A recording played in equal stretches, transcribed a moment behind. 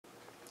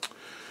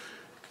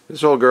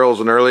This old girl's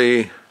an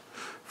early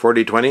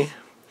 4020.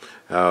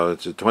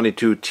 It's a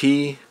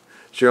 22T,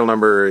 serial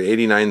number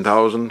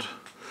 89,000.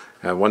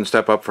 One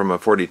step up from a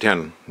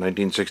 4010,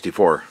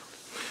 1964.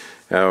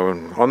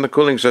 On the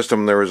cooling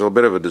system there was a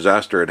bit of a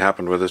disaster that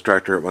happened with this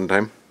tractor at one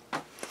time.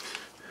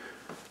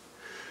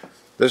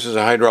 This is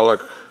a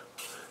hydraulic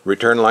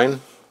return line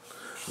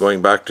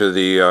going back to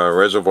the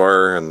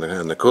reservoir and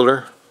the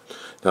cooler.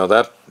 Now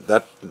that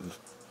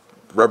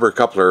rubber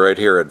coupler right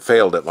here had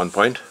failed at one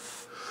point,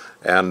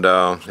 and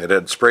it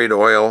had sprayed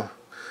oil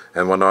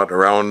and whatnot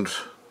around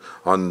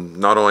on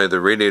not only the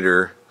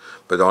radiator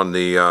but on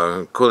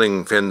the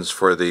cooling fins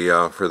for the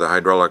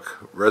hydraulic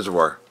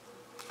reservoir.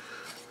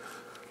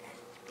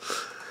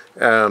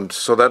 And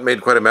so that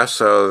made quite a mess.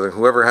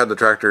 Whoever had the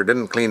tractor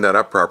didn't clean that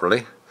up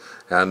properly,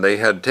 and they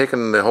had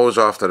taken the hose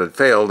off that had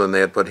failed and they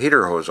had put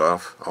heater hose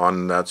off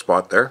on that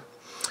spot there,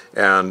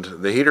 and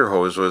the heater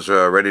hose was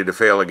ready to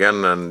fail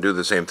again and do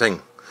the same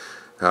thing.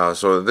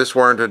 So this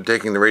warranted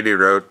taking the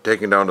radiator out,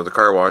 taking it down to the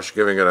car wash,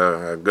 giving it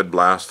a good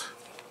blast.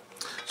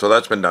 So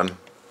that's been done.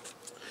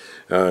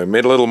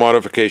 Made a little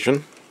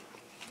modification.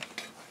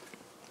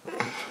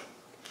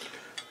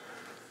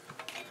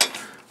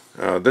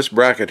 This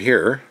bracket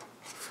here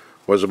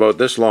was about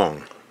this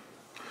long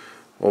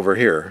over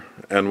here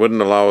and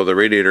wouldn't allow the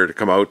radiator to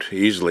come out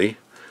easily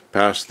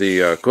past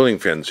the cooling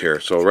fins here.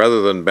 So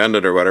rather than bend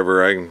it or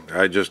whatever,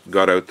 I just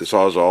got out the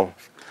Sawzall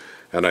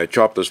and I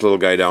chopped this little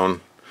guy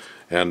down,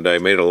 and I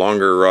made a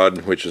longer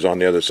rod which is on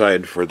the other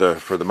side for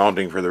the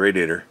mounting for the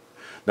radiator.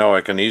 Now I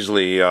can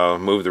easily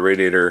move the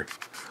radiator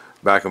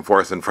back and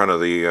forth in front of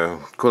the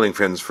cooling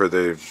fins for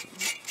the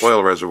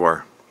oil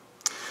reservoir.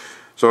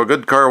 So a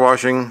good car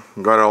washing,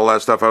 got all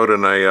that stuff out,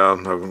 and I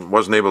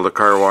wasn't able to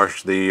car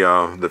wash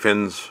the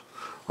fins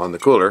on the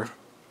cooler.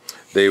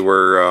 They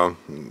were,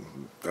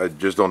 I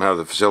just don't have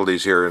the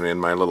facilities here in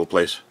my little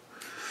place.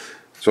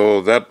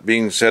 So that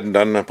being said and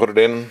done, I put it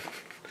in,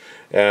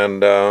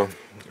 and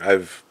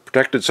I've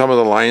protected some of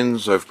the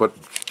lines. I've put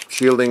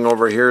shielding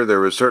over here.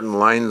 There were certain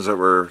lines that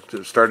were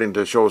starting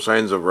to show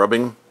signs of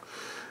rubbing.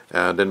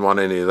 I didn't want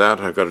any of that.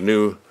 I've got a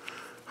new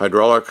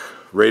hydraulic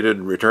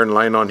rated return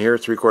line on here,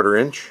 3/4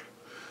 inch,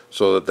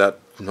 so that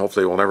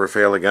hopefully will never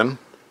fail again.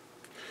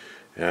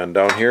 And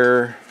down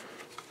here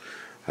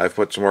I've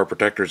put some more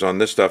protectors on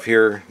this stuff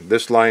here.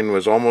 This line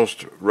was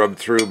almost rubbed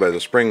through by the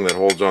spring that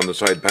holds on the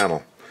side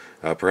panel.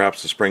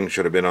 Perhaps the spring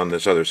should have been on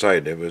this other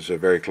side. It was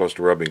very close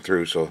to rubbing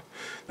through, so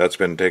that's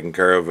been taken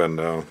care of.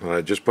 And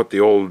I just put the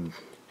old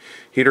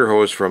heater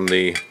hose from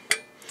the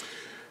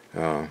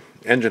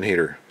engine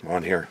heater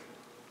on here.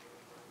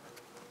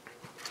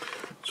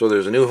 So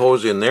there's a new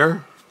hose in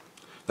there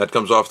that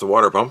comes off the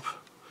water pump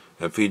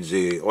and feeds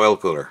the oil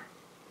cooler.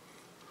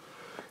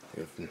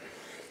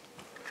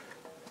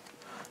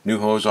 New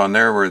hose on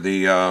there where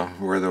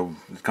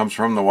it comes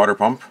from the water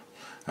pump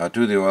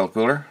to the oil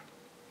cooler.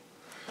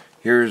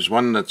 Here's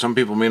one that some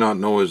people may not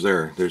know is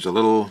there. There's a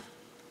little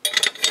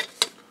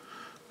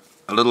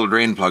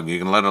drain plug. You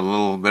can let a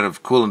little bit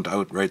of coolant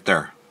out right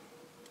there.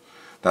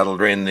 That'll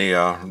drain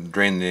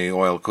the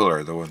oil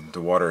cooler,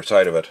 the water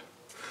side of it.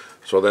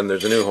 So then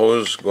there's a new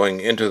hose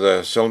going into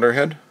the cylinder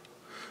head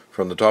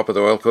from the top of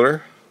the oil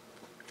cooler.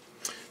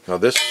 Now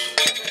this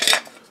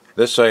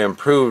I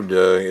improved.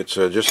 It's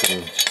just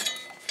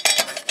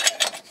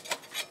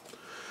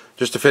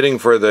a fitting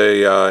for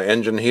the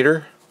engine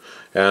heater,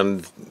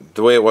 and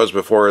the way it was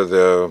before,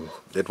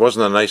 it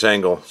wasn't a nice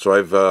angle, so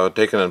I've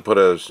taken and put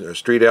a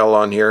street L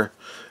on here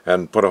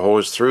and put a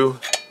hose through,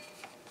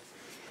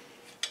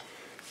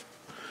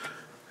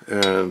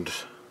 and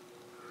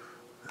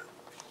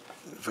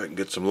if I can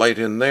get some light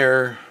in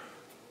there,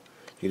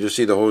 you just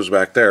see the hose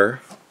back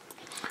there,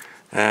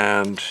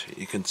 and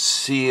you can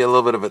see a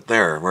little bit of it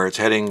there where it's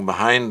heading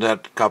behind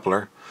that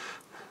coupler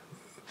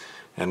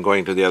and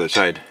going to the other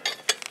side.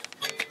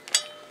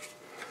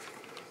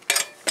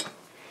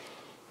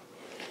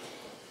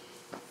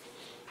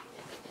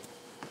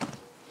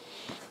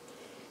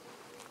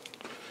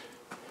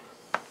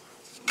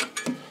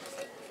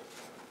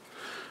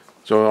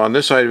 So on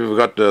this side we've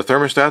got the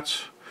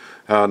thermostats.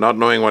 Not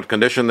knowing what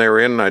condition they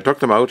were in, I took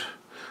them out.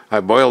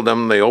 I boiled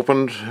them, they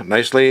opened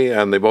nicely,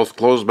 and they both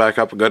closed back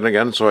up good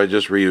again, so I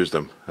just reused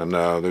them. And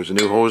there's a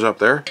new hose up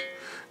there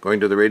going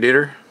to the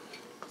radiator.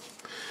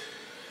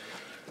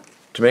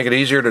 To make it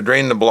easier to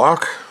drain the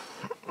block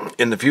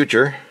in the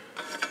future,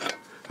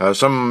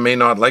 some may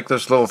not like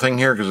this little thing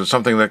here because it's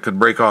something that could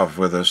break off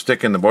with a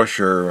stick in the bush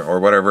or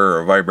whatever,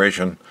 or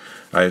vibration.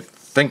 I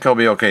think I'll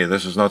be okay.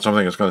 This is not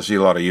something that's going to see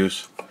a lot of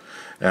use.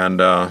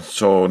 And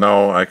so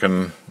now I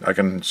can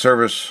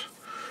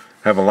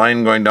have a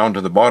line going down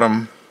to the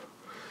bottom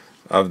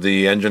of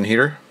the engine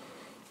heater,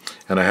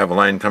 and I have a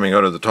line coming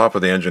out of the top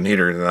of the engine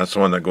heater, and that's the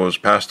one that goes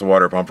past the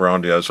water pump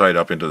around the other side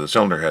up into the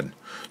cylinder head.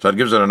 So it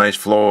gives it a nice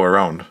flow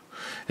around.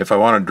 If I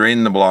want to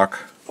drain the block,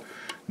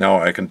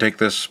 now I can take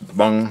this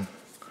bung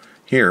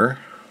here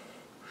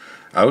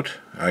out,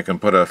 I can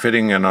put a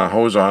fitting and a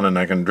hose on, and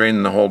I can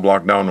drain the whole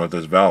block down with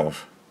this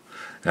valve.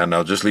 And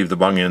I'll just leave the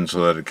bung in so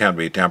that it can't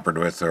be tampered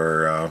with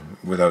or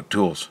without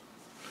tools.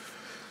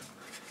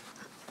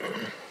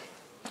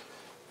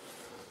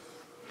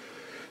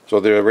 So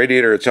the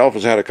radiator itself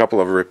has had a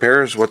couple of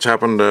repairs. What's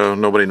happened,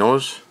 nobody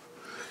knows.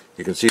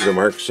 You can see the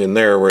marks in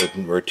there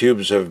where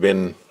tubes have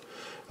been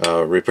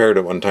repaired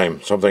at one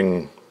time.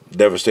 Something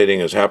devastating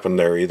has happened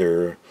there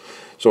either.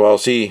 So I'll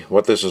see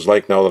what this is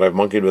like now that I've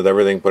monkeyed with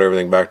everything, put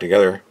everything back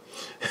together.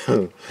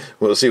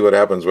 We'll see what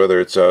happens, whether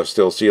it's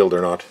still sealed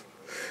or not.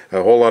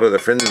 A whole lot of the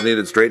fins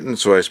needed straightened,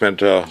 so I spent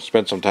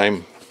some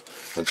time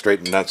and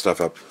straightened that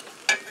stuff up.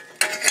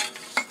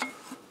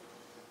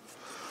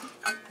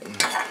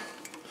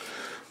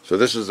 So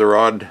this is the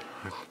rod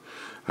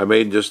I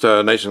made, just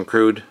nice and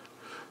crude,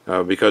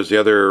 because the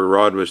other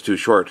rod was too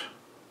short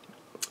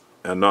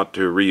and not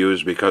to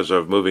reuse because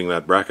of moving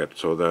that bracket.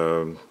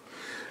 So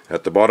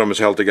at the bottom is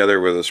held together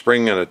with a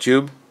spring and a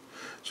tube,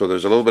 so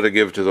there's a little bit of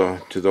give to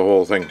the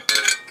whole thing.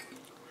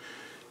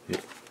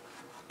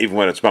 Even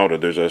when it's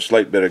mounted, there's a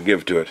slight bit of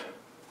give to it.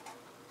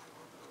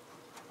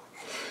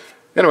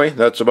 Anyway,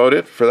 that's about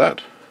it for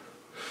that.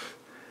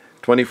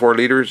 24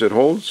 liters it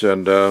holds,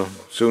 and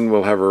soon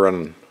we'll have her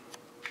running.